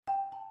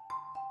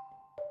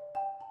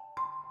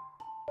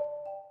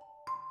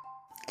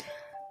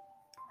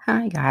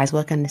Hi, guys.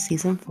 Welcome to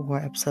season 4,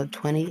 episode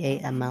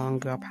 28 of Melon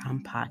Girl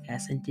Problem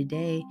Podcast. And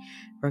today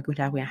we're going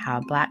to talk about how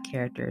Black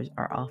characters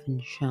are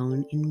often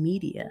shown in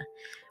media,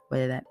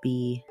 whether that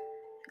be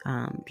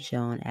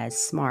shown as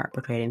smart,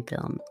 portrayed in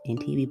film and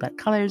TV, but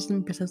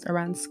colorism persists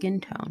around skin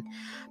tone.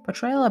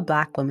 Portrayal of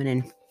Black women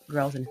and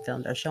girls in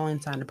films are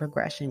showing signs of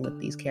progression, with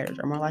these characters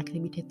are more likely to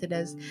be depicted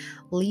as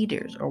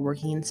leaders or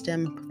working in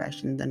STEM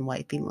professions than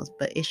white females,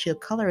 but issue of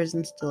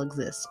colorism still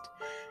exists.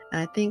 And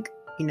I think,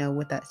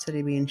 with that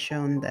study being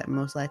shown that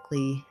most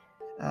likely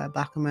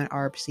Black women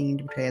are seen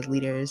to portray as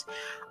leaders,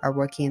 are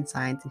working in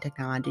science and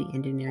technology,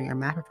 engineering, or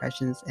math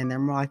professions, and they're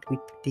more likely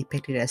to be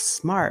depicted as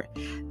smart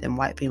than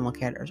white female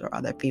characters or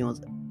other female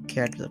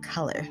characters of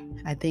color.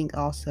 I think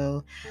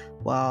also,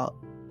 while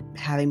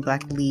having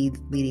Black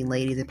leading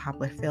ladies in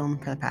popular film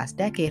for the past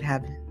decade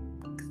have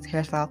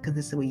hairstyle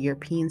consistent with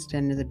European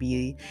standards of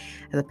beauty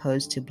as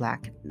opposed to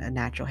Black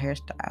natural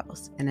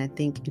hairstyles. And I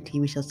think in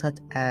TV shows such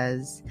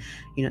as,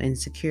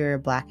 Insecure,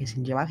 Blackish,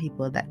 and white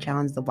people that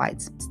challenge the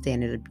white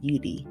standard of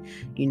beauty,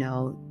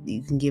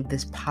 you can give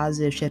this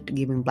positive shift to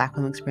giving Black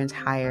women experience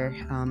higher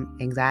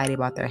anxiety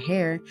about their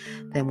hair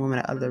than women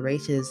of other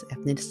races,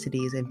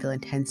 ethnicities, and feel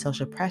intense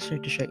social pressure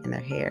to straighten their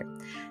hair.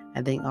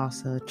 I think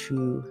also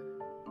to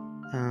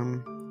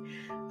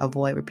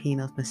avoid repeating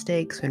those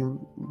mistakes when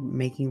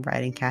making,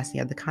 writing,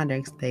 casting other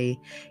context, they,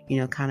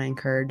 kind of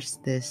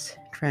encourage this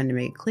trend to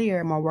make it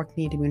clear more work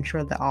needed to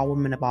ensure that all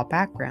women of all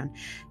backgrounds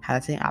have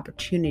the same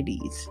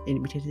opportunities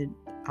in depicted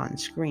on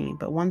screen.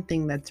 But one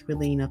thing that's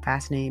really,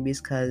 fascinating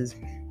because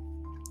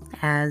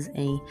as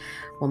a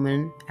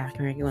woman,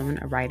 African American woman,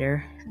 a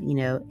writer,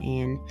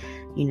 and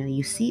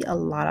you see a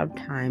lot of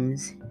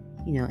times,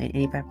 in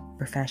any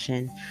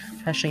profession,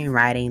 especially in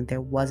writing,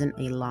 there wasn't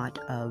a lot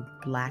of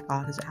Black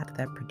authors out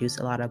there that produced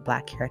a lot of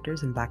Black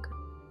characters and Black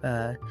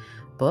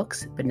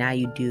books, but now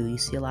you do. You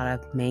see a lot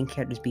of main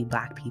characters be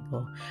Black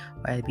people,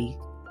 whether it be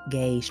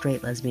gay,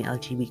 straight, lesbian,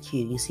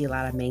 LGBTQ. You see a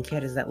lot of main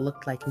characters that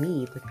looked like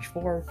me. But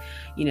before,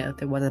 if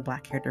there was a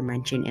Black character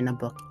mentioned in a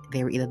book,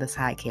 they were either the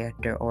side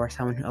character or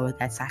someone who always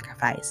got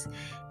sacrificed.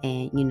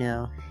 And,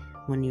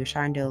 when you're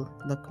starting to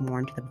look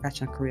more into the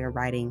professional career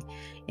writing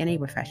in a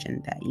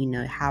profession,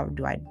 that, how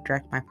do I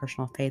direct my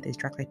personal faith is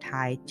directly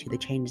tied to the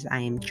changes I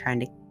am trying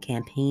to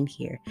campaign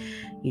here.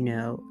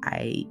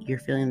 You're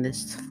feeling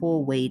this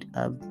full weight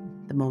of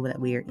the moment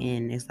that we are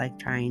in. It's like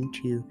trying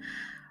to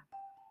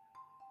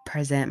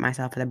present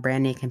myself with a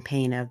brand new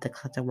campaign of the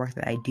collective work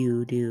that I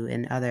do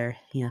and other,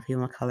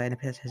 female color in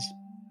the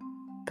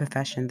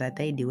profession that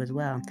they do as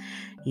well.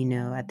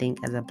 I think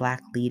as a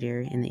Black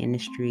leader in the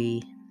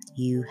industry,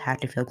 you have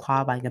to feel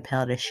qualified and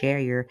compelled to share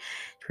your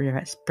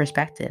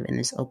perspective in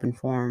this open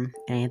forum.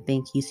 And I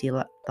think you see a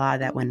lot of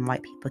that when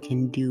white people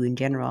can do in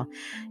general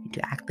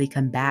to actively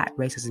combat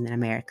racism in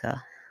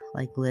America.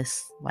 Like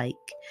lists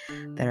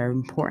that are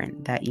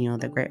important, that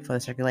they're great for the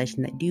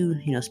circulation, that do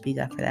speak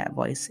up for that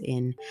voice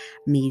in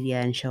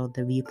media and show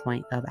the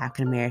viewpoint of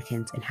African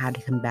Americans and how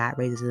to combat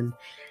racism.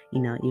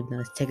 Even though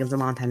it's taken us a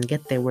long time to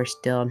get there, we're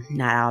still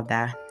not out of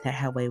that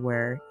headway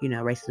where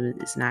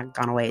racism is not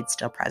gone away. It's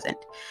still present.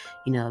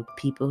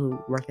 People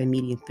who work in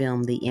media and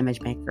film, the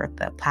image maker,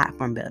 the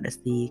platform builders,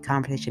 the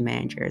conversation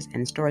managers,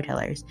 and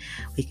storytellers,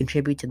 we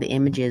contribute to the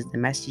images, the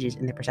messages,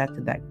 and the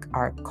perspective that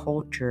our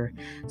culture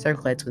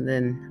circulates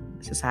within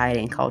society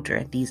and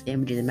culture. These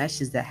images and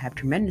messages that have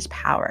tremendous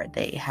power.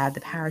 They have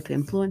the power to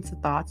influence the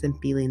thoughts and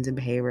feelings and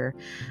behavior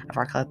of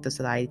our collective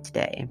society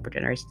today and for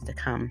generations to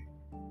come.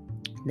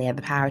 They have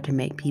the power to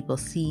make people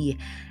see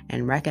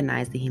and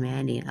recognize the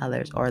humanity in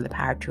others, or the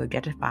power to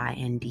objectify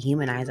and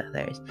dehumanize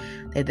others.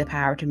 They have the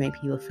power to make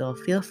people feel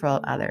fearful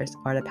of others,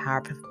 or the power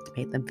to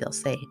make them feel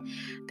safe.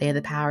 They have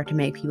the power to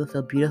make people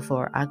feel beautiful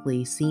or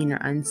ugly, seen or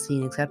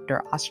unseen, accepted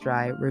or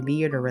ostracized,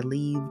 revered or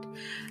relieved.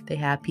 They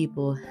have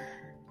people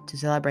to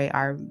celebrate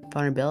our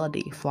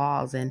vulnerability,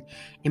 flaws, and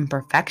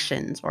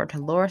imperfections, or to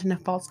lure us into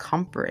false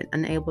comfort,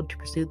 unable to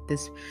pursue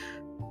this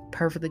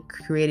perfectly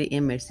created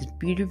image, this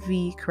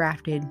beautifully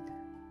crafted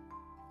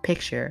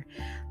picture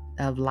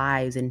of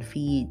lives and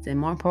feeds, and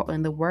more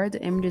importantly, the words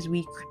and images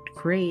we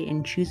create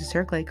and choose to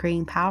circulate,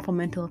 creating powerful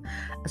mental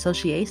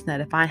associations that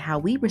define how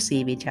we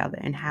perceive each other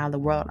and how the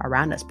world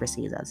around us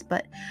perceives us.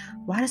 But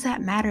why does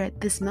that matter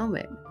at this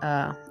moment?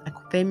 A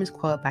famous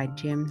quote by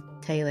Jim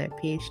Taylor,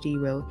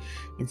 PhD, wrote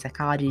in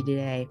Psychology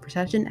Today: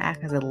 "Perception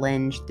acts as a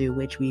lens through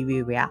which we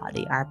view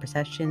reality. Our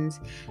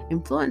perceptions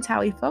influence how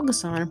we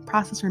focus on,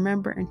 process,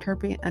 remember,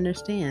 interpret, and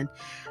understand,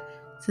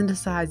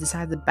 synthesize,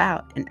 decide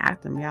about, and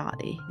act on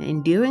reality. And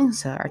in doing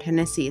so, our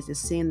tendency is to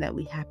assume that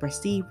we have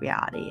perceived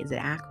reality as an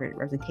accurate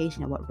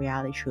representation of what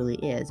reality truly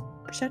is.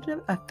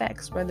 Perception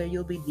affects whether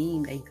you'll be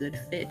deemed a good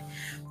fit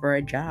for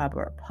a job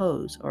or a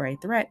pose or a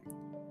threat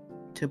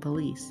to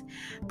police.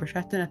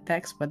 Perception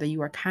affects whether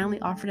you are kindly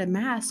offered a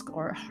mask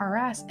or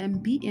harassed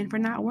and beaten for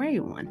not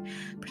wearing one.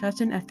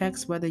 Perception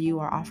affects whether you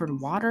are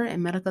offered water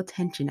and medical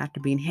attention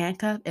after being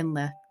handcuffed and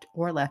left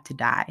to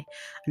die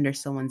under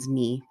someone's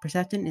knee.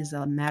 Perception is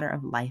a matter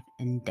of life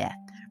and death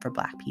for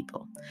Black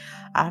people.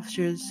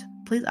 Officers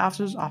Police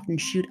officers often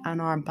shoot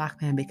unarmed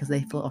black men because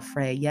they feel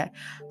afraid, yet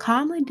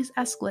calmly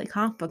de-escalate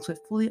conflicts with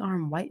fully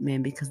armed white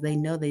men because they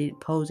know they didn't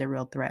pose a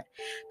real threat.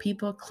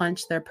 People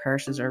clench their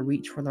purses or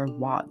reach for their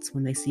wallets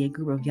when they see a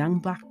group of young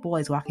black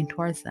boys walking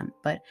towards them,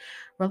 but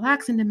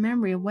relax into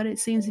memory of what it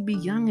seems to be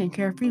young and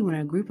carefree when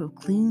a group of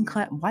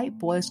clean-cut white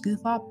boys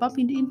goof off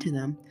bumping into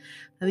them.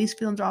 Now, these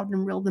feelings are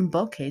often real in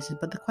both cases,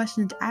 but the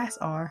questions to ask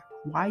are,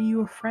 why are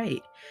you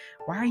afraid?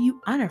 Why are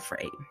you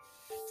unafraid?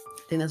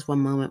 I think that's one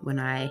moment when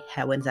I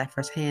had witnessed that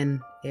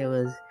firsthand. It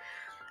was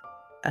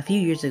a few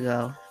years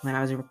ago when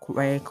I was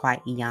very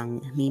quite young.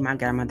 Me and my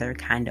grandmother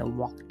kind of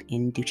walked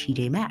into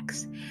TJ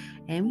Maxx,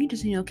 and we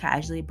just,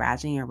 casually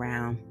browsing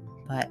around.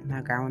 But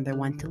my grandmother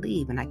wanted to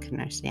leave, and I couldn't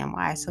understand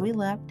why, so we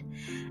left.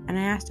 And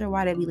I asked her,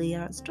 why did we leave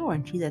out the store?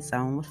 And she said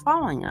someone was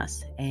following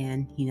us,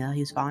 and he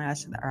was following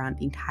us around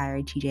the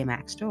entire TJ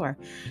Maxx store.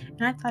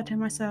 And I thought to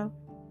myself,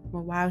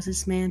 well, why was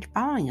this man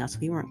following us?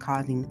 We weren't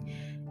causing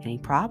any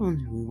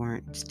problems. We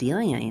weren't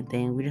stealing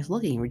anything. We were just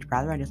looking. We were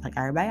browsing around just like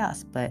everybody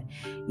else. But,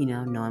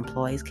 no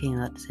employees came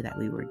up to say that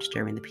we were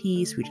disturbing the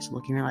peace. We were just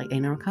looking around like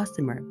any normal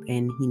customer.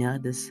 And,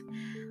 this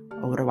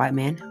older white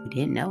man, we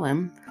didn't know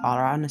him, followed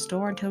around the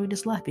store until we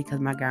just left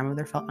because my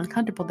grandmother felt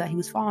uncomfortable that he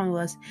was following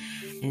us.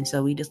 And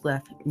so we just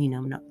left,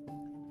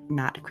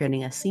 not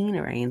creating a scene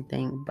or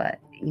anything, but,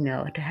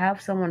 to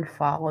have someone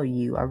follow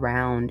you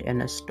around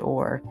in a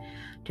store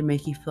to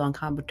make you feel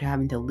uncomfortable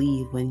having to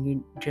leave when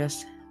you're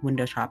just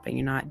window shopping,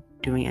 you're not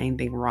doing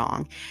anything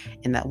wrong,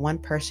 and that one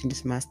person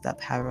just messed up,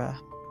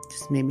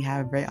 just made me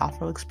have a very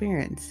awful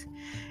experience.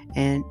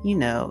 And,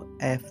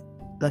 if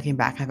looking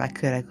back, if I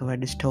could have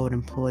just told an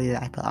employee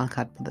that I felt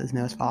uncomfortable that his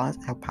nose falls,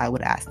 I probably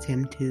would have asked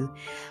him to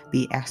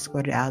be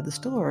escorted out of the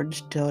store or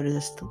just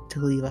to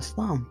leave us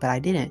alone, but I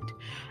didn't.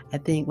 I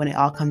think when it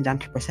all comes down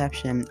to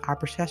perception, our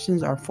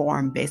perceptions are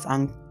formed based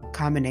on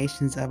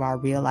combinations of our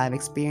real life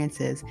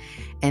experiences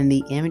and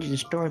the images and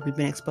stories we've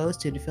been exposed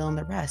to fill in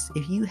the rest.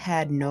 If you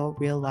had no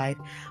real life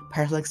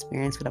personal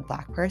experience with a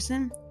black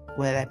person,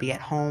 whether that be at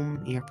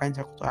home, in your friend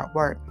circles, or at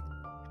work,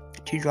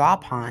 to draw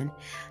upon,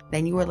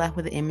 then you were left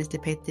with the image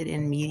depicted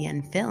in media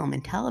and film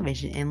and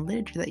television and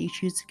literature that you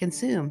choose to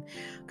consume.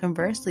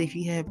 Conversely, if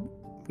you have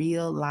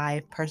real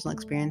life personal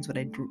experience with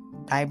a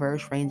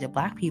diverse range of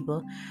black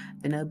people,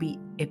 then it'll be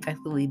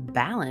effectively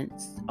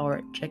balanced,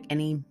 or check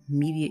any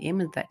media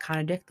image that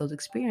contradict those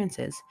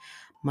experiences.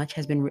 Much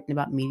has been written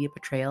about media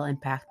portrayal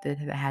impacted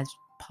that has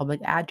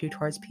public attitude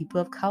towards people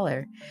of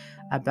color,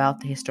 about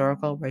the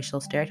historical racial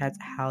stereotypes,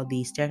 how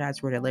these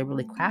stereotypes were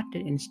deliberately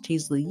crafted and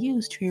strategically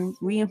used to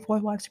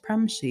reinforce white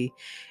supremacy,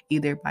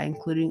 either by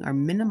including or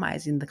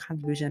minimizing the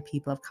contribution of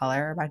people of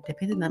color, or by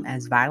depicting them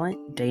as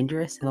violent,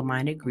 dangerous,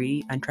 single-minded,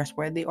 greedy,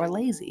 untrustworthy, or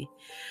lazy.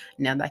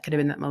 Now, that could have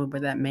been that moment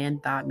where that man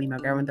thought me and my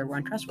grandmother were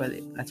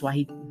untrustworthy. That's why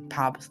he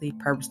purposely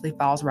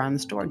follows around the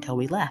store until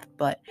we left.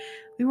 But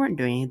we weren't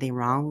doing anything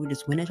wrong. We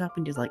just went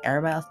shopping just like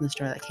everybody else in the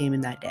store that came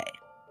in that day.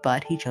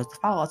 But he chose to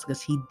follow us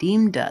because he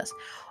deemed us,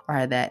 or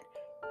had that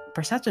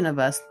perception of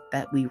us,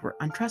 that we were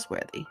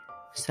untrustworthy.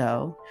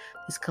 So,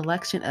 this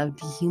collection of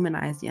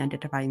dehumanizing,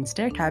 identifying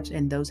stereotypes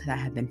and those that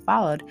had been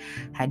followed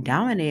had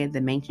dominated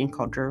the mainstream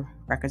culture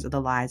records of the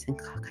lives and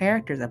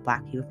characters of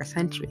black people for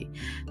centuries.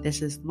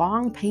 This is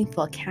long,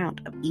 painful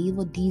account of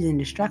evil deeds and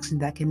destruction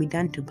that can be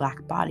done to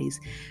black bodies,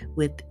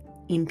 with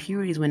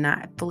impurities when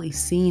not fully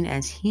seen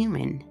as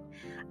human.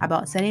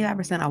 About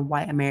 75% of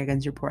white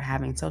Americans report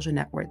having social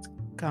networks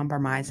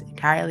comprised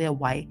entirely of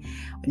white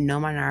with no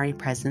minority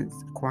presence,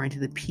 according to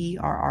the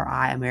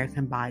PRRI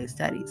American Body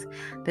Studies.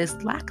 This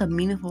lack of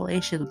meaningful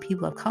relationship with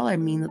people of color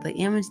means that the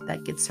image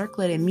that gets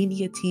circulated in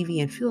media,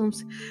 TV, and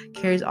films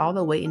carries all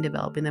the weight in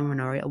developing the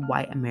minority of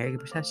white American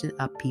perception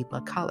of people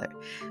of color.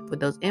 But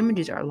those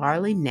images are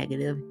largely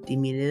negative,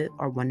 diminutive,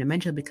 or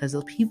one-dimensional because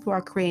those people who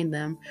are creating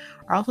them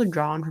are also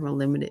drawn from a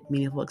limited,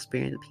 meaningful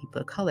experience of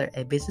people of color.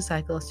 A vicious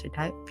cycle of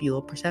stereotype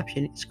fueled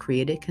perception is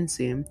created,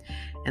 consumed,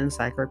 and the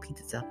cycle repeats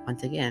itself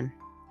once again.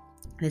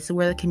 This is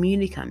where the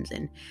community comes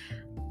in.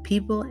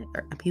 People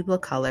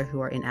of color who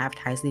are in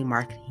advertising,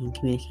 marketing,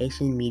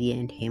 communication, media,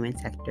 and entertainment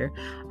sector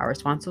are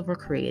responsible for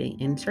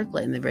creating and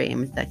circulating the very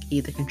image that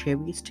either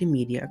contributes to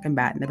media or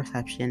combating the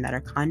perception that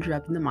are conjured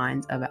up in the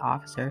minds of an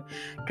officer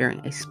during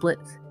a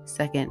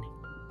split-second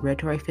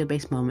rhetoric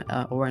field-based moment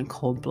or in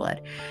cold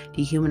blood,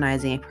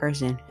 dehumanizing a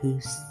person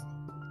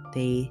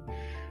they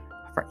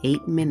for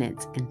 8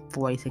 minutes and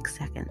 46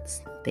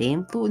 seconds. They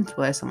influence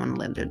whether someone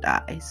lives or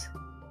dies.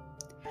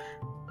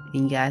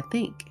 And you gotta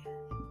think,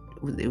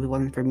 if it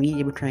wasn't for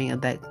media portraying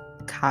of that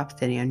cop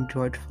standing on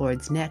George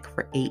Floyd's neck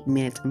for 8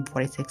 minutes and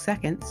 46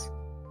 seconds,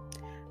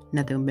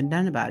 nothing would have been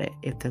done about it.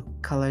 If the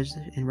colors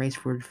and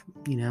race were,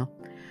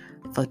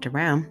 flipped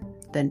around,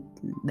 then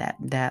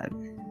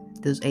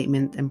those 8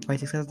 minutes and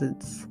 46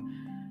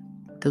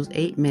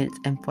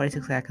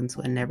 seconds,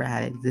 would never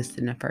have existed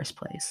in the first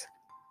place.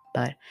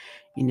 But,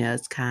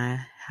 it's kind of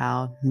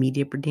how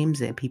media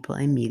redeems it, people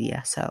in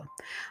media. So,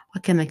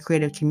 what can the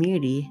creative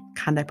community,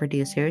 content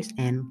producers,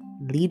 and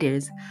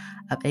leaders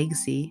of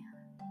agency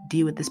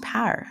do with this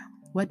power?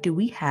 What do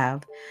we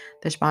have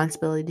the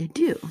responsibility to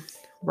do?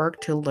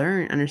 Work to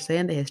learn,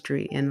 understand the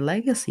history and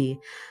legacy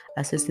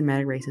of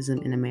systematic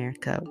racism in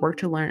America. Work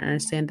to learn,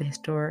 understand the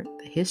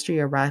history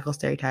of radical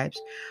stereotypes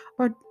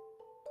or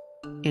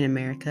in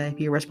America. If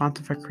you're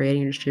responsible for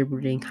creating and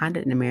distributing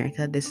content in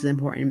America, this is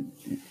important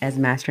as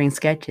mastering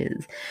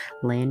sketches,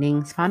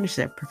 landing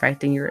sponsorship,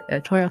 perfecting your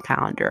editorial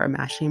calendar, or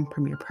mastering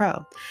Premiere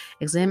Pro.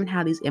 Examine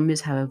how these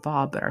images have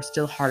evolved but are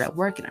still hard at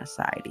work in our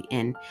society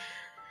and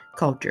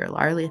culture,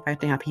 largely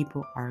affecting how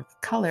people of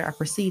color are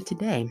perceived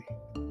today.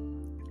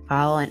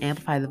 Follow and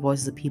amplify the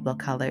voices of people of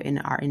color in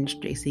our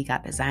industry. Seek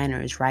out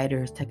designers,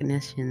 writers,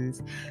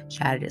 technicians,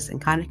 strategists,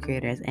 and content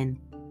creators, and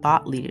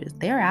thought leaders.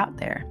 They're out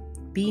there.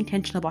 Be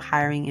intentional about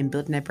hiring and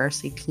building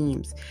diversity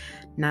teams.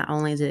 Not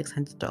only is it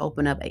essential to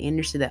open up an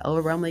industry that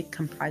overwhelmingly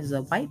comprises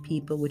of white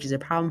people, which is a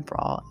problem for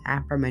all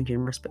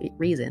aforementioned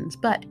reasons,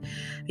 but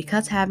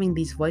because having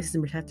these voices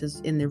and perspectives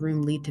in the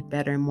room lead to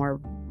better and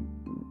more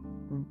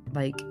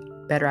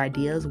better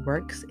ideas,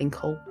 works, and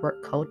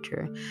co-work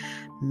culture,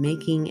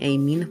 making a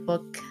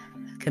meaningful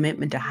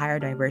commitment to hire a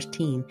diverse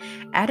team.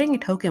 Adding a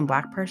token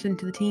Black person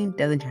to the team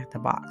doesn't check the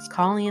box.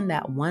 Calling in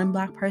that one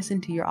Black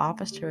person to your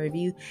office to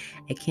review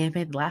a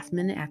campaign at the last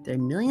minute after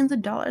millions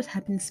of dollars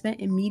have been spent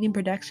in media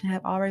production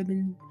have already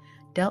been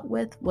dealt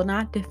with will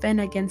not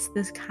defend against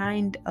this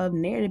kind of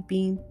narrative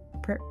being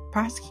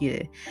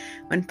prosecuted.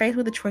 When faced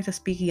with the choice of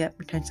speaking up,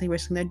 potentially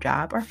risking their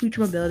job or future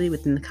mobility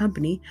within the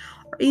company,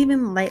 or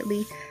even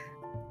lightly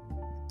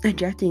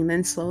ejecting,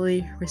 then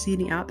slowly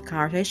receding out the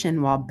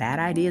conversation while bad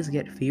ideas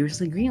get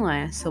furiously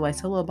greenlit. So a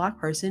solo Black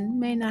person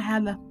may not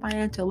have the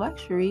financial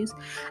luxuries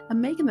of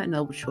making that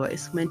noble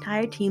choice. When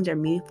entire teams are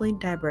meaningfully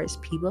diverse,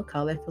 people of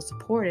color feel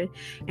supported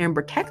and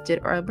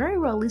protected, or very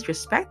well at least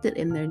respected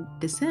in their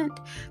dissent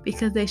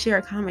because they share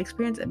a common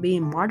experience of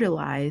being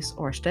marginalized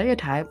or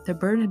stereotyped. The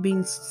burden of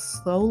being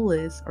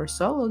soulless or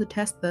solo to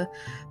test the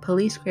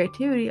police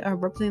creativity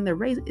of representing the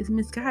race is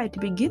misguided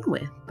to begin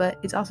with, but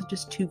it's also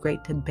just too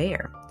great to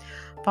bear.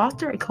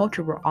 Foster a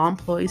culture where all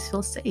employees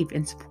feel safe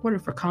and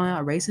supported for calling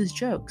out racist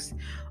jokes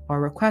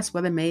or requests,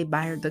 whether made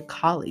by their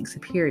colleagues,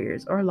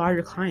 superiors, or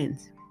larger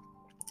clients.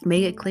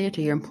 Make it clear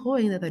to your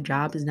employee that their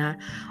job is not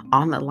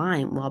on the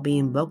line while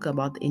being vocal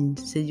about the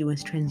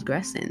insidious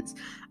transgressions.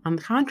 On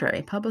the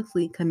contrary,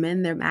 publicly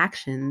commend their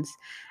actions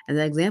as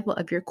an example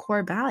of your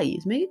core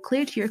values. Make it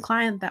clear to your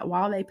client that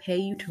while they pay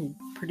you to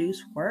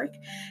produce work,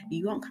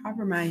 you won't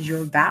compromise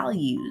your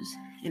values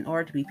in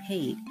order to be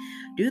paid.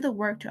 Do the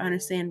work to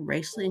understand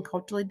racially and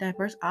culturally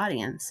diverse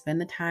audience.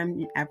 Spend the time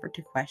and effort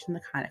to question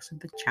the context of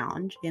the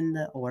challenge in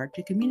the order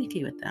to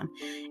communicate with them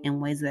in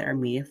ways that are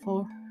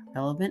meaningful,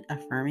 relevant,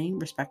 affirming,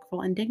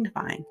 respectful, and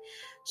dignifying.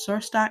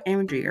 Source stock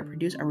imagery or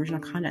produce original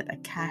content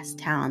that casts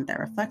talent that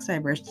reflects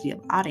diversity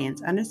of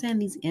audience.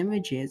 Understand these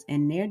images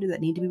and narratives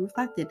that need to be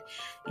reflected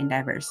in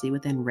diversity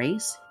within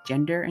race,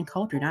 gender, and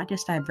culture, not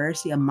just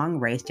diversity among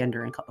race,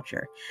 gender, and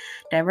culture.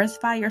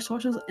 Diversify your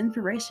sources of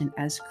inspiration.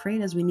 As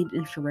creators, we need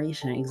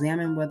inspiration.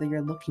 Examine whether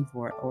you're looking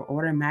for it or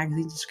order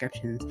magazine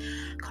subscriptions,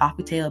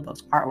 coffee table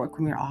books, artwork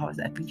from your office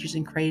that features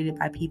and created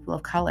by people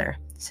of color.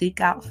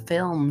 Seek out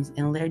films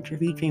and literature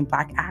featuring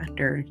Black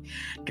actors,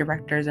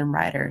 directors, and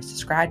writers.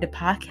 Subscribe to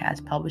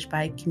podcasts published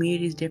by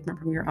communities different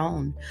from your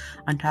own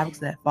on topics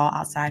that fall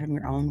outside from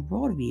your own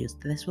worldviews.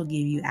 This will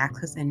give you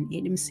access and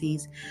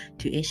intimacies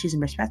to issues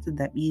and perspectives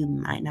that you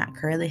might not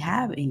currently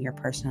have in your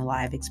personal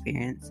life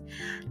experience.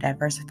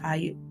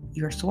 Diversify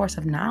your source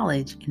of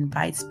knowledge.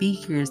 Invite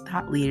speakers,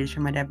 thought leaders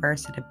from a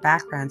diverse set of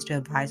backgrounds to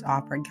advise,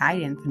 offer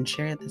guidance, and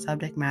share the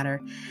subject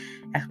matter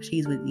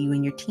expertise with you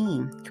and your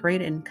team.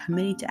 Create a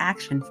committee to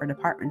action for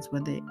departments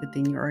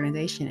within your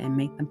organization and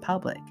make them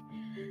public.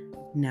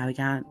 Now we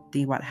gotta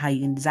think about how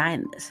you can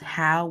design this.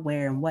 How,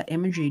 where, and what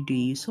imagery do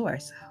you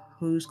source?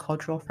 Whose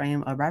cultural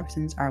frame of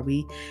reference are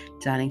we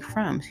designing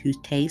from? Whose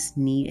tastes,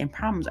 need, and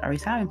problems are we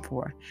solving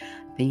for?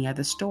 Then you have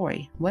the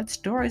story. What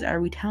stories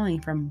are we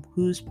telling from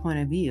whose point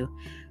of view?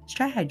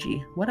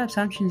 Strategy. What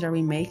assumptions are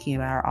we making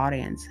about our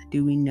audience?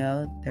 Do we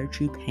know their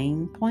true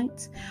pain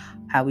points?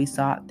 Have we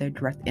sought their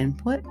direct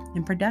input?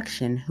 In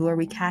production, who are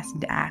we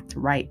casting to act,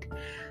 write,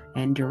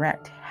 and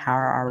direct? How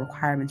are our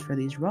requirements for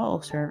these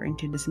roles serving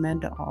to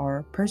dismantle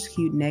or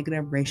persecute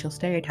negative racial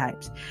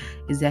stereotypes?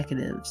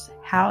 Executives.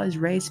 How is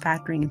race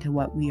factoring into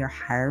what we are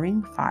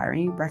hiring,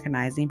 firing,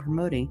 recognizing,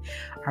 promoting?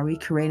 Are we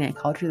creating a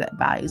culture that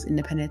values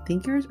independent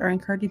thinkers or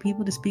encouraging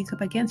people to speak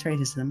up against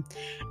racism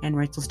and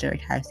racial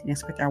stereotypes and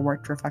expect our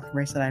work to reflect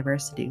racial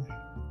diversity?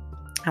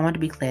 I want to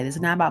be clear, this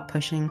is not about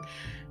pushing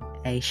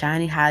a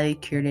shiny, highly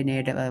curated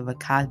narrative of a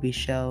Cosby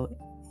Show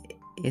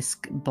is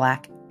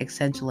Black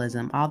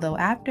essentialism. Although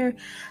after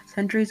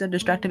centuries of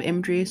destructive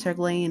imagery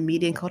circulating in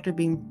media and culture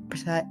being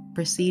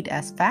perceived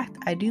as fact,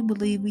 I do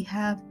believe we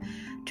have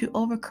to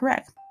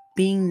overcorrect.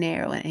 Being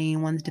narrow in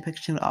anyone's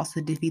depiction would also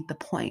defeat the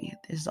point.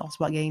 This is also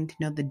about getting to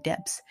know the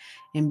depths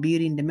and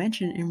beauty and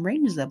dimension and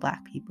ranges of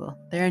Black people.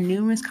 There are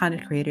numerous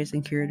content creators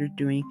and curators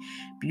doing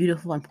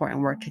beautiful,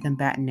 important work to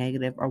combat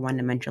negative or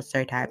one-dimensional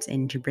stereotypes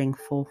and to bring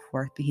full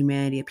forth the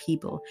humanity of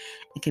people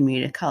and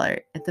community of color.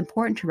 It's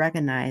important to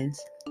recognize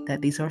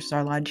that these sources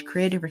are largely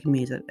created for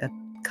communities of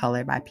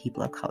color by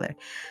people of color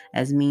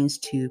as means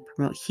to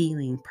promote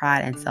healing,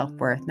 pride, and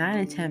self-worth, not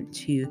an attempt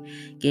to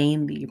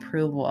gain the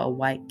approval of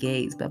white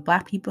gaze. But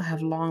Black people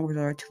have long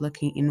resorted to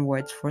looking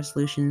inwards for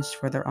solutions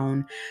for their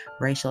own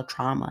racial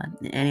trauma.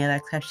 And any other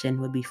exception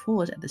would be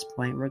foolish at this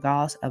point,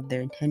 regardless of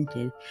their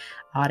intended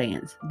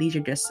audience. These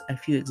are just a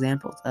few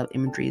examples of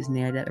imageries,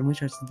 narrative, and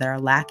resources that are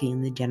lacking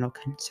in the general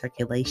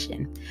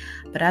circulation.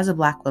 But as a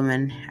Black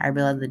woman, I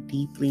realize that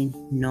deeply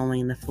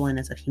knowing the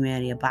fullness of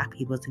humanity of Black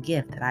people is a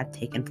gift that I've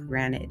taken for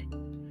granted.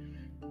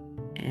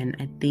 And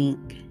I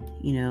think,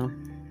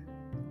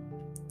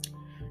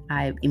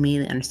 I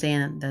immediately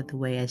understand that the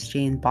way, as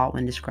James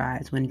Baldwin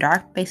describes, when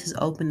dark places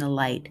open, the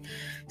light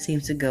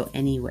seems to go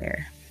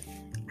anywhere.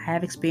 I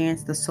have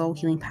experienced the soul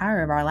healing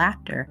power of our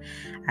laughter.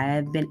 I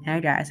have been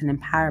energized and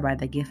empowered by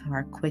the gift of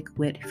our quick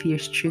wit,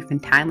 fierce truth,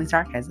 and timely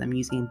sarcasm,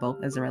 using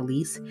both as a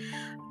release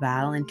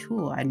valve and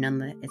tool. I know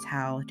that it's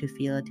how to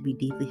feel it to be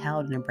deeply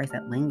held in an embrace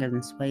that lingers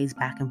and sways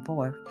back and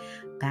forth.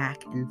 I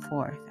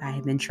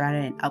have been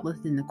shrouded and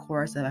uplifted in the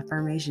chorus of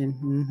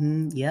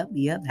affirmation. Yep,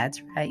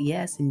 that's right.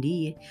 Yes,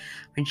 indeed.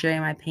 When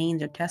sharing my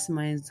pains or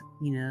testimonies,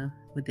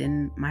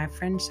 within my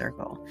friend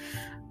circle,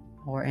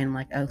 or in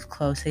like a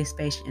closed safe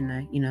space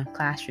in a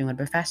classroom with a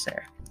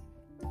professor,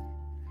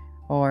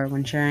 or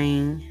when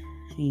sharing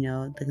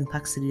the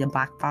complexity of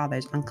Black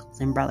fathers,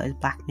 uncles, and brothers,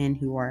 Black men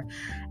who are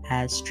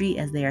as street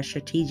as they are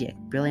strategic,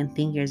 brilliant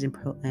thinkers and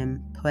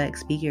poetic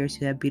speakers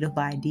who have beautiful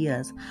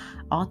ideas,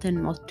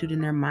 often multitude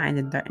in their minds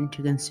and threaten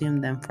to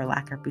consume them for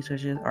lack of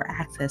resources or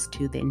access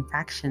to the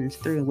infractions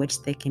through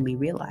which they can be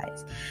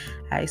realized.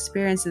 I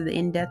experienced the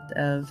in-depth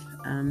of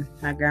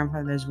my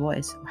grandfather's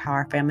voice, how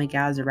our family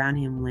gathers around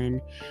him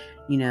when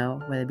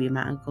whether it be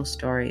my uncle's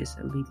stories,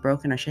 it would be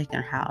broken or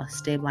shaken, how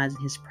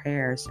stabilizing his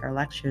prayers or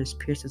lectures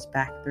pierced us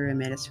back through and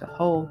made us feel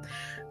whole.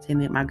 Same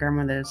with my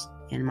grandmothers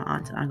and my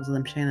aunts and uncles,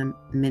 them sharing them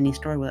many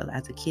stories with us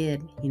as a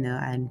kid.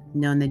 I've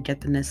known the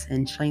gentleness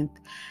and strength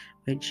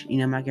which,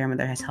 my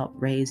grandmother has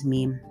helped raise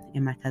me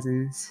and my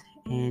cousins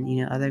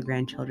and, other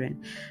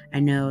grandchildren. I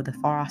know the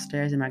far off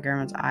stares in my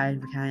grandma's eyes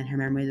recounting her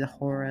memories, the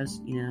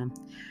horrors,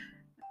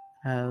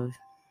 of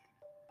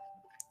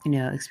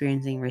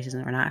experiencing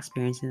racism or not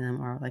experiencing them,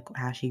 or like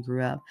how she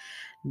grew up.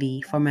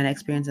 The formative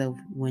experience of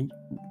when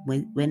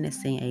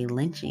witnessing a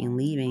lynching,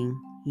 leaving,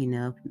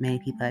 many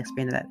people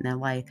experience that in their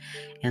life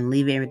and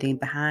leaving everything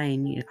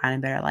behind, to find a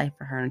better life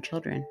for her and her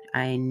children.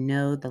 I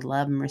know the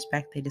love and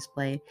respect they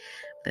displayed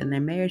within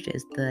their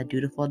marriages, the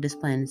dutiful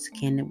disciplines,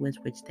 candid with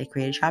which they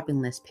created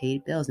shopping lists,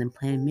 paid bills, and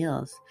planned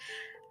meals.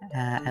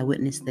 I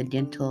witnessed the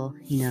gentle,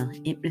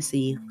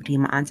 intimacy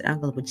between my aunts and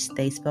uncles, which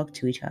they spoke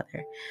to each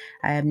other.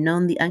 I have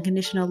known the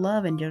unconditional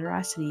love and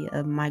generosity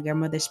of my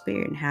grandmother's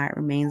spirit and how it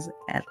remains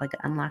at like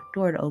an unlocked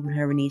door to open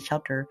whoever needs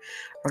shelter,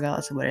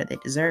 regardless of whether they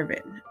deserve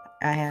it.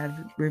 I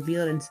have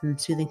revealed in some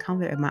soothing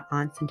comfort of my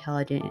aunt's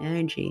intelligent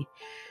energy.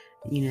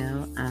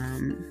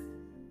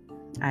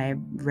 I have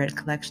read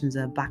collections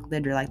of Black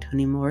literature like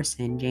Toni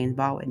Morrison, James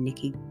Baldwin,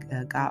 Nikki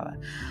Gawa,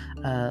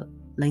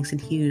 Langston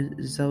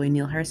Hughes, Zoe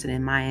Neale Hurston,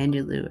 and Maya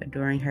Angelou.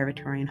 Adoring her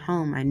Victorian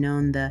home, I've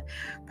known the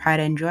pride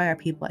and joy our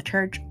people at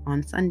church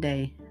on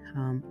Sunday.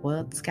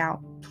 Oiled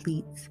scalp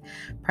pleats,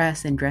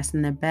 pressed and dressed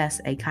in their best,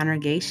 a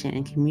congregation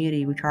and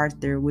community recharge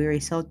their weary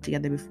souls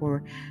together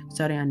before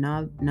starting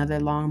another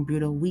long,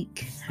 brutal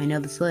week. I know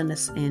the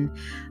silliness and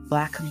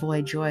Black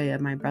boy joy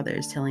of my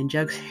brothers telling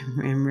jokes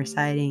and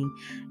reciting,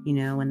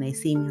 when they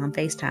see me on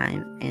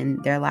FaceTime,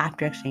 and their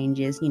laughter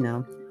exchanges,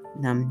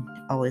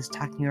 them always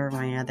talking over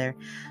one another,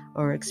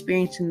 or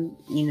experiencing,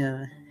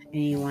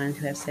 anyone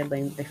who has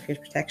siblings, the fierce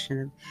protection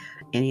of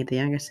any of the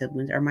younger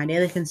siblings, or my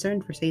daily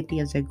concern for safety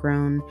as a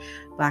grown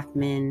Black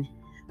men.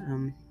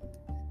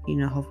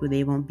 Hopefully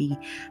they won't be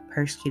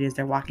persecuted as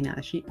they're walking down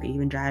the street or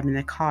even driving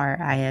their car.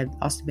 I have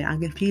also been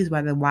unconfused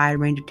by the wide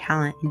range of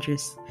talent,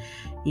 interests,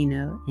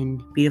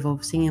 and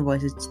beautiful singing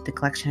voices to the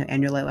collection of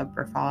Andrew Lloyd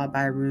Webber, followed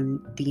by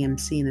Room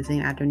DMC in the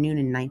same afternoon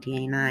in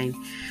 1989.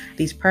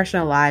 These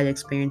personal lives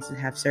experiences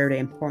have served an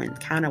important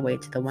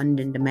counterweight to the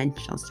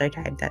one-dimensional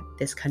stereotype that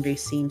this country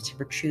seems to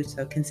protrude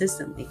so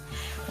consistently.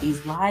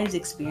 These lives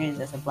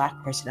experienced as a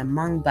Black person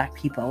among Black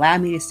people allow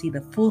me to see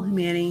the full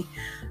humanity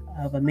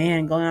of a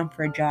man going out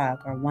for a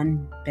jog or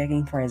one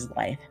begging for his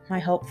life. My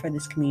hope for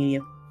this community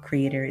of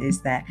creators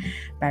is that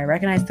by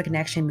recognizing the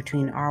connection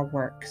between our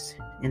works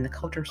and the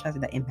cultural structure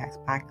that impacts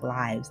Black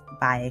lives,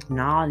 by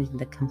acknowledging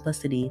the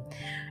complicity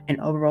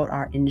and overrode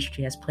our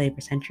industry has played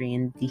for centuries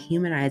in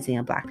dehumanizing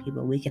of Black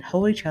people, we can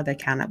hold each other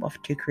accountable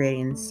to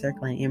creating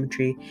circling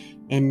imagery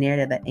and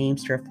narrative that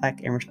aims to reflect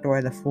and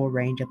restore the full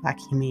range of Black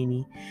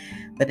humanity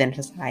within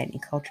society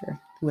and culture.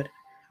 With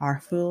our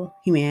full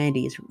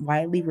humanity is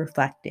widely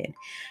reflected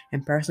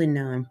and personally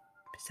known.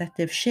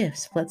 Perceptive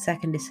shifts,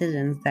 split-second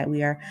decisions that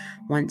we are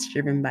once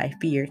driven by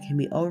fear can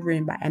be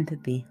overridden by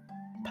empathy.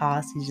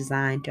 Policies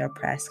designed to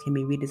oppress can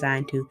be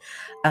redesigned to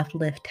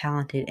uplift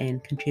talented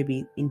and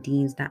contribute in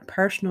deems not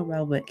personal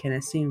relevant can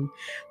assume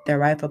their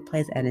rightful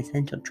place as an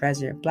essential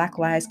treasure. Black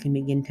lives can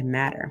begin to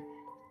matter.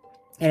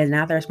 It is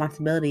now the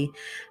responsibility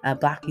of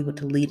Black people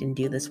to lead and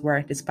do this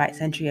work. Despite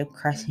centuries of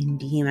crushing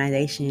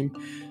dehumanization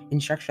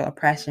and structural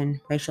oppression,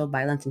 racial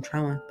violence, and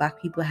trauma,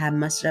 Black people have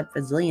mustered up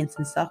resilience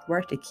and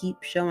self-worth to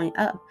keep showing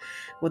up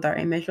with our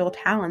immeasurable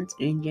talents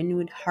and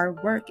genuine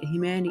hard work and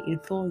humanity in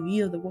full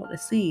view of the world to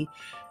see.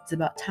 It's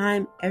about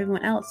time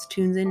everyone else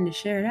tunes in to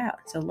share it out.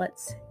 So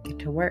let's get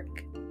to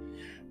work.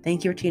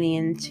 Thank you for tuning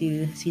in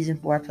to Season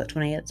 4, Episode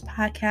 28 of this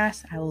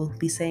podcast. I will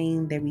be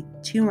saying there'll be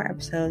 2 more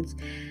episodes.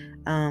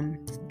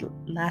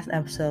 Last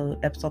episode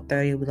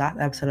 30, will be last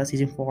episode of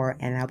Season 4,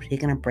 and I'll be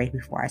taking a break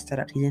before I start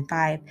up Season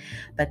 5.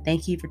 But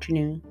thank you for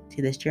tuning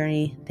to this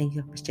journey. Thank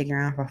you for sticking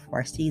around for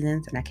 4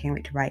 seasons, and I can't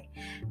wait to write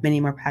many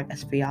more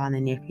podcasts for y'all in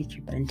the near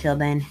future. But until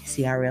then,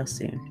 see y'all real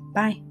soon.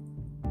 Bye.